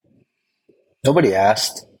Nobody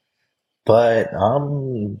asked, but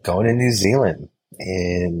I'm going to New Zealand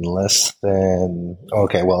in less than,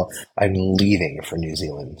 okay, well, I'm leaving for New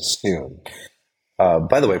Zealand soon.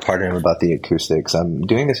 By the way, pardon about the acoustics. I'm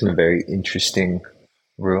doing this in a very interesting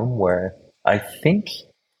room where I think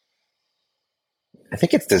I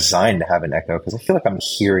think it's designed to have an echo because I feel like I'm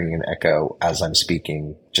hearing an echo as I'm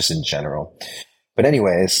speaking, just in general. But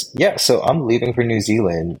anyways, yeah. So I'm leaving for New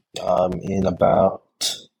Zealand in about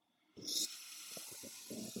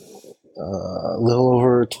a little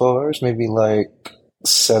over 12 hours, maybe like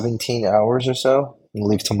 17 hours or so. I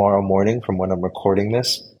leave tomorrow morning from when I'm recording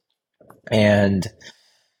this. And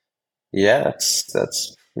yeah,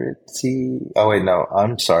 that's pretty. Oh wait, no,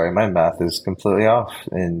 I'm sorry. My math is completely off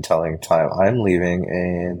in telling time. I'm leaving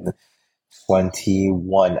in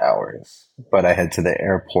 21 hours, but I head to the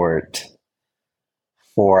airport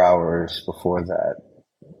 4 hours before that.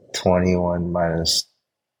 21 minus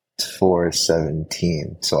 4 is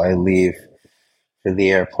 17. So I leave for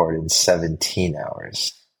the airport in 17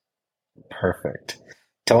 hours. Perfect.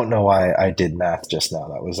 Don't know why I did math just now.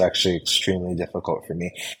 That was actually extremely difficult for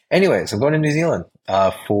me. Anyways, I'm going to New Zealand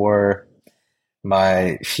for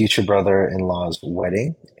my future brother-in-law's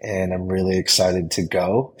wedding, and I'm really excited to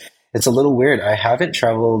go. It's a little weird. I haven't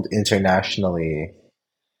traveled internationally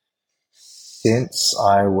since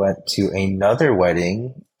I went to another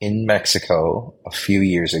wedding in Mexico a few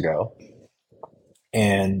years ago.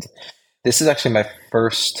 And this is actually my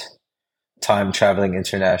first time traveling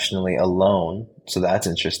internationally alone. So that's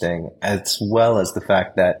interesting, as well as the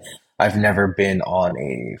fact that I've never been on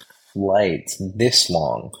a flight this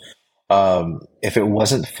long. If it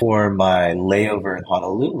wasn't for my layover in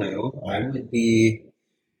Honolulu, I would be,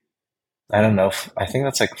 I don't know, I think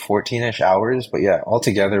that's like 14-ish hours. But yeah,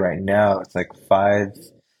 altogether right now, it's like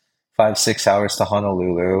 6 hours to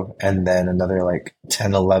Honolulu, and then another like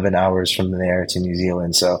 10, 11 hours from there to New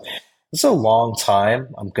Zealand. So it's a long time.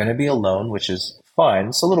 I'm going to be alone, which is fine.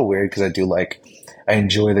 It's a little weird because I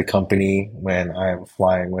enjoy the company when I'm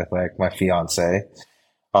flying with like my fiance.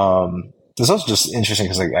 It's also just interesting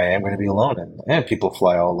because like I am going to be alone, and people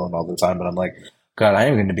fly all alone all the time, but I'm like, God, I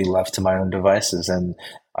am going to be left to my own devices, and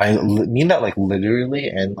mean that like literally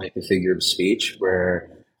and like the figure of speech, where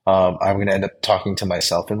I'm going to end up talking to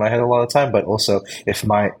myself in my head a lot of the time. But also, if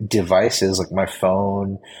my devices like my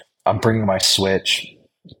phone, I'm bringing my Switch,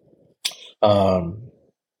 um,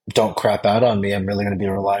 don't crap out on me. I'm really going to be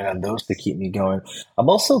relying on those to keep me going. I'm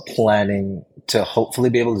also planning to hopefully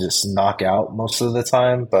be able to just knock out most of the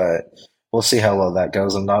time, but we'll see how well that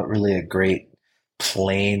goes. I'm not really a great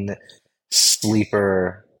plane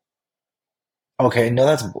sleeper. Okay,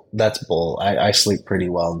 no, that's bull. I sleep pretty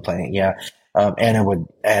well in plane. Yeah, Anna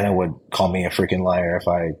would call me a freaking liar if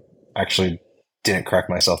I actually didn't correct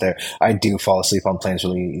myself there. I do fall asleep on planes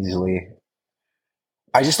really easily.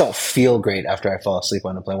 I just don't feel great after I fall asleep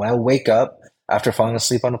on a plane. When I wake up after falling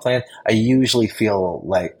asleep on a plane, I usually feel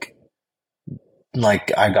like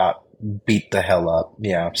I got beat the hell up.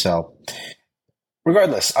 Yeah. So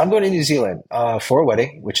regardless, I'm going to New Zealand for a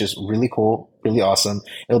wedding, which is really cool, really awesome.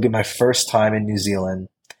 It'll be my first time in New Zealand,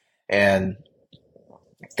 and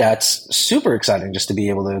that's super exciting just to be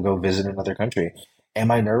able to go visit another country.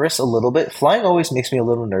 Am I nervous? A little bit. Flying always makes me a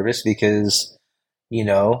little nervous because, you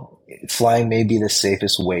know, flying may be the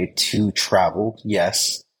safest way to travel,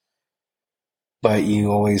 yes, but you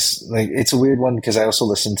always like it's a weird one because I also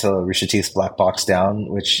listen to Rooster Teeth's Black Box Down,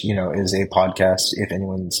 which, is a podcast, if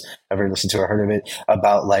anyone's ever listened to or heard of it,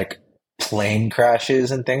 about like plane crashes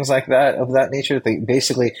and things like that of that nature.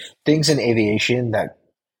 Basically things in aviation that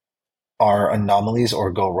are anomalies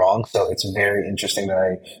or go wrong. So it's very interesting that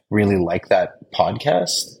I really like that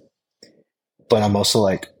podcast, but I'm also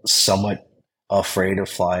like somewhat afraid of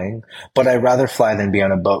flying. But I'd rather fly than be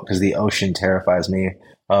on a boat because the ocean terrifies me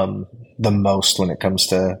the most when it comes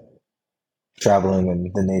to traveling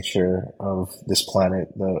and the nature of this planet.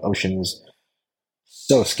 The ocean is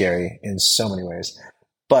so scary in so many ways.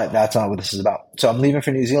 But that's not what this is about. So I'm leaving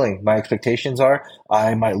for New Zealand. My expectations are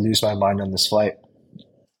I might lose my mind on this flight.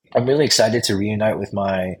 I'm really excited to reunite with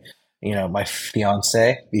my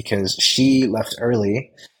fiance because she left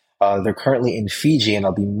early. They're currently in Fiji, and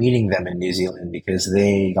I'll be meeting them in New Zealand because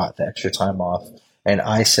they got the extra time off. And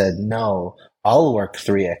I said, no, I'll work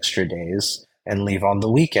 3 extra days and leave on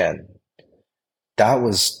the weekend. That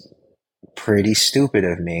was pretty stupid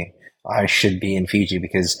of me. I should be in Fiji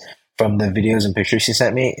because from the videos and pictures she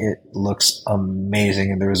sent me, it looks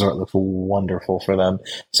amazing and the resort looks wonderful for them.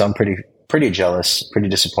 So I'm pretty jealous, pretty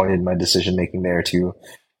disappointed in my decision making there to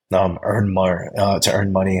earn more to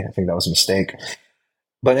earn money. I think that was a mistake.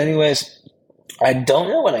 But anyways, I don't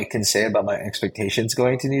know what I can say about my expectations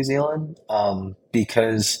going to New Zealand,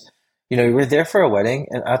 because we were there for a wedding,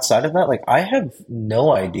 and outside of that, like I have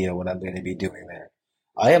no idea what I'm going to be doing there.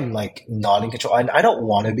 I am like not in control. I don't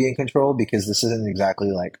want to be in control because this isn't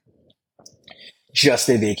exactly like just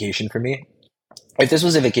a vacation for me. If this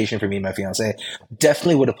was a vacation for me and my fiance,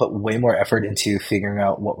 definitely would have put way more effort into figuring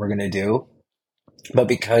out what we're going to do. But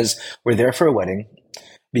because we're there for a wedding,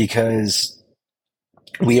 because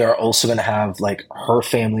we are also going to have like her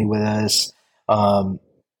family with us, um,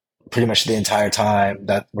 pretty much the entire time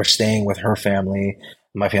that we're staying with her family,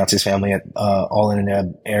 my fiance's family, at all in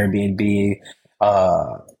an Airbnb.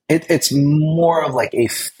 Uh, it's more of like a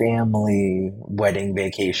family wedding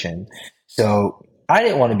vacation. So I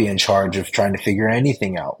didn't want to be in charge of trying to figure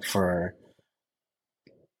anything out for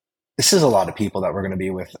this is a lot of people that we're going to be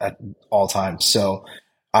with at all times. So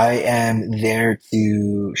I am there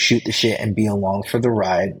to shoot the shit and be along for the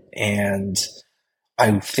ride. And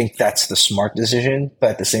I think that's the smart decision.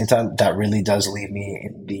 But at the same time, that really does leave me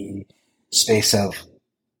in the space of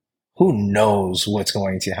who knows what's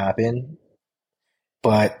going to happen.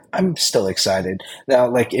 But I'm still excited. Now,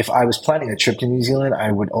 like if I was planning a trip to New Zealand,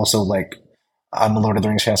 I would also like I'm a Lord of the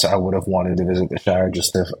Rings fan, so I would have wanted to visit the Shire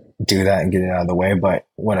just to do that and get it out of the way, but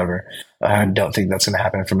whatever. I don't think that's going to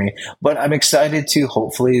happen for me. But I'm excited to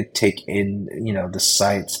hopefully take in, the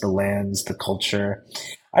sights, the lands, the culture.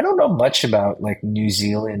 I don't know much about like New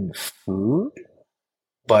Zealand food,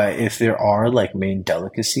 but if there are like main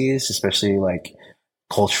delicacies, especially like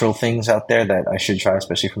cultural things out there that I should try,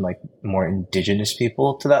 especially from like more indigenous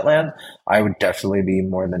people to that land, I would definitely be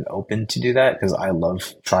more than open to do that because I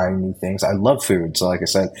love trying new things. I love food. So, like I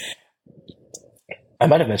said, I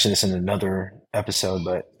might have mentioned this in another episode,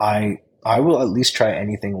 but I will at least try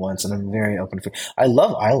anything once, and I'm very open to food. I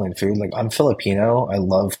love island food. Like I'm Filipino. I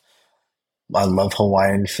love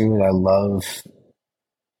Hawaiian food. I love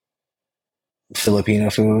Filipino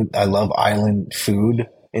food. I love island food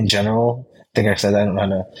in general. I think I said that. I don't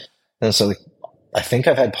know how to. So like, I think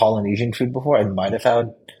I've had Polynesian food before. I might have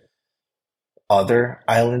had other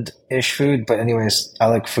island-ish food, but anyways, I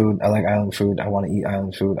like food. I like island food. I want to eat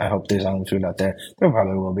island food. I hope there's island food out there. There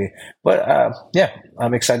probably will be. But yeah,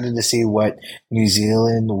 I'm excited to see what New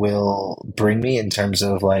Zealand will bring me in terms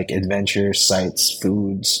of like adventure, sights,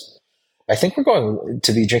 foods. I think we're going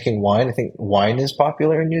to be drinking wine. I think wine is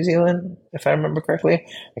popular in New Zealand, if I remember correctly.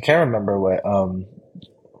 I can't remember what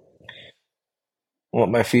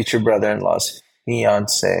my future brother-in-law's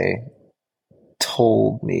fiance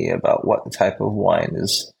told me about what type of wine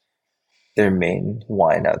is their main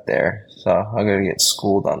wine out there. So I'm gonna get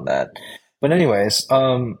schooled on that. But anyways,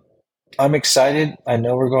 I'm excited. I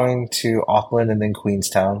know we're going to Auckland and then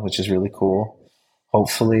Queenstown, which is really cool.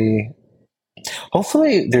 Hopefully,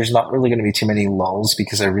 hopefully there's not really going to be too many lulls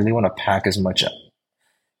because I really want to pack as much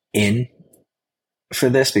in for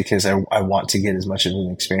this because I want to get as much of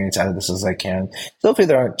an experience out of this as I can. So hopefully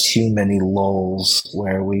there aren't too many lulls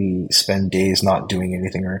where we spend days not doing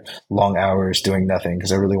anything or long hours doing nothing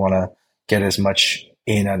because I really want to get as much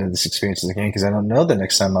in out of this experience as I can because I don't know the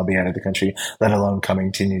next time I'll be out of the country, let alone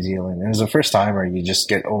coming to New Zealand. And it's the first time where you just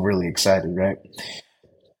get overly excited, right?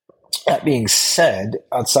 That being said,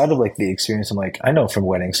 outside of like the experience, I'm like, I know from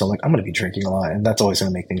weddings, so I'm like, I'm going to be drinking a lot, and that's always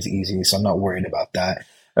going to make things easy. So I'm not worried about that.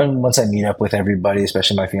 And once I meet up with everybody,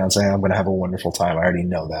 especially my fiance, I'm going to have a wonderful time. I already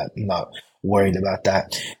know that. I'm not worried about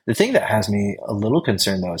that. The thing that has me a little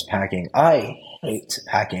concerned though is packing. I hate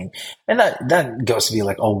packing, and that goes to be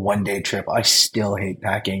like a 1 day trip. I still hate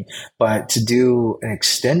packing, but to do an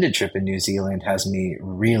extended trip in New Zealand has me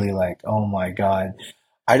really like, oh my God,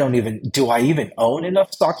 do I even own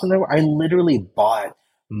enough socks in there? I literally bought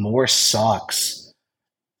more socks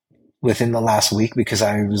within the last week because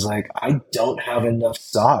I was like, I don't have enough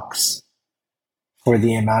socks for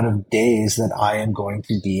the amount of days that I am going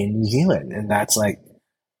to be in New Zealand. And that's like,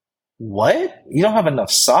 what? You don't have enough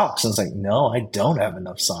socks? And it's like, no, I don't have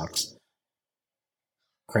enough socks.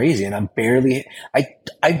 Crazy. And I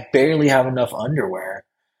barely have enough underwear.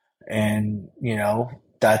 And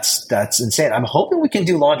that's insane. I'm hoping we can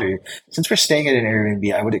do laundry. Since we're staying at an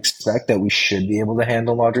Airbnb, I would expect that we should be able to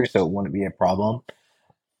handle laundry, so it wouldn't be a problem.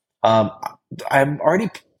 Um, I'm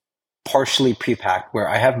already partially pre-packed where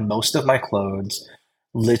I have most of my clothes,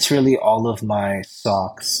 literally all of my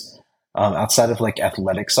socks, outside of like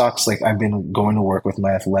athletic socks. Like I've been going to work with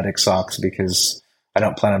my athletic socks because I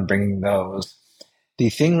don't plan on bringing those.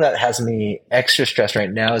 The thing that has me extra stressed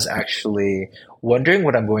right now is actually wondering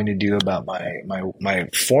what I'm going to do about my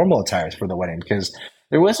formal attires for the wedding because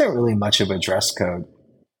there wasn't really much of a dress code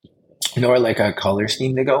nor like a color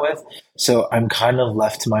scheme to go with. So I'm kind of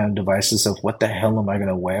left to my own devices of what the hell am I going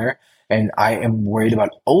to wear? And I am worried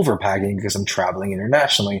about overpacking because I'm traveling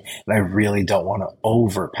internationally and I really don't want to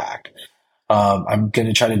overpack. I'm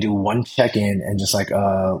gonna try to do one check-in and just like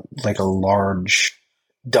a large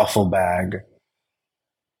duffel bag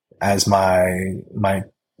as my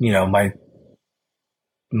you know my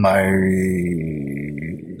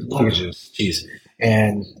luggages. Jeez.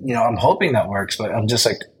 And I'm hoping that works, but I'm just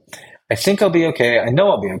like I think I'll be okay. I know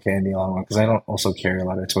I'll be okay in the long run because I don't also carry a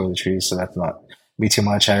lot of toiletries, so that's not be too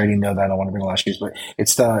much. I already know that I don't want to bring a lot of shoes, but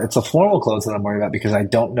it's the formal clothes that I'm worried about because I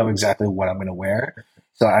don't know exactly what I'm going to wear.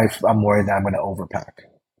 So I'm worried that I'm going to overpack.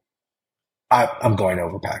 I'm going to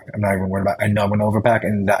overpack. I'm not even worried about. I know I'm going to overpack,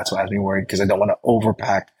 and that's what has me worried because I don't want to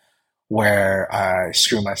overpack where I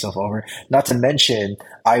screw myself over. Not to mention,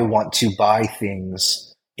 I want to buy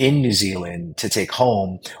things in New Zealand to take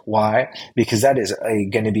home. Why? Because that is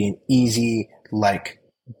going to be an easy like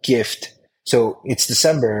gift. So it's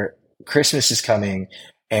December, Christmas is coming,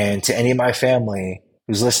 and to any of my family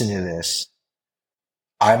who's listening to this,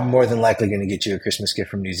 I'm more than likely going to get you a Christmas gift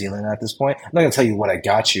from New Zealand at this point. I'm not going to tell you what I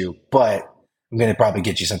got you, but I'm going to probably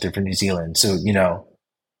get you something from New Zealand. So,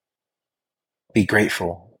 be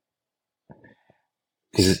grateful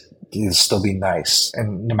because it'll still be nice.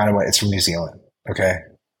 And no matter what, it's from New Zealand. Okay.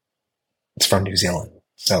 It's from New Zealand.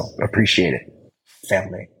 So appreciate it,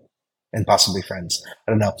 family, and possibly friends.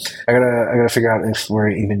 I don't know. I gotta figure out if we're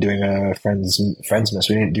even doing a friends miss.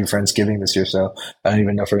 We didn't do Friendsgiving this year, so I don't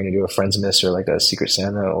even know if we're gonna do a friends miss or like a Secret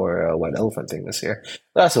Santa or a white elephant thing this year.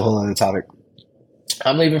 But that's a whole other topic.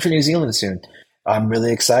 I'm leaving for New Zealand soon. I'm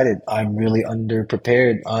really excited. I'm really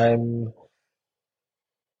underprepared. I'm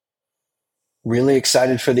really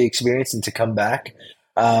excited for the experience and to come back.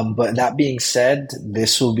 But that being said,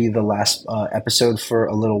 this will be the last episode for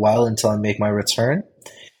a little while until I make my return.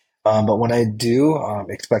 But when I do,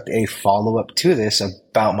 expect a follow up to this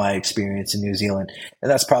about my experience in New Zealand,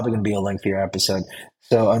 and that's probably going to be a lengthier episode.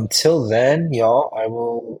 So until then, y'all, I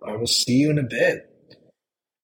will see you in a bit.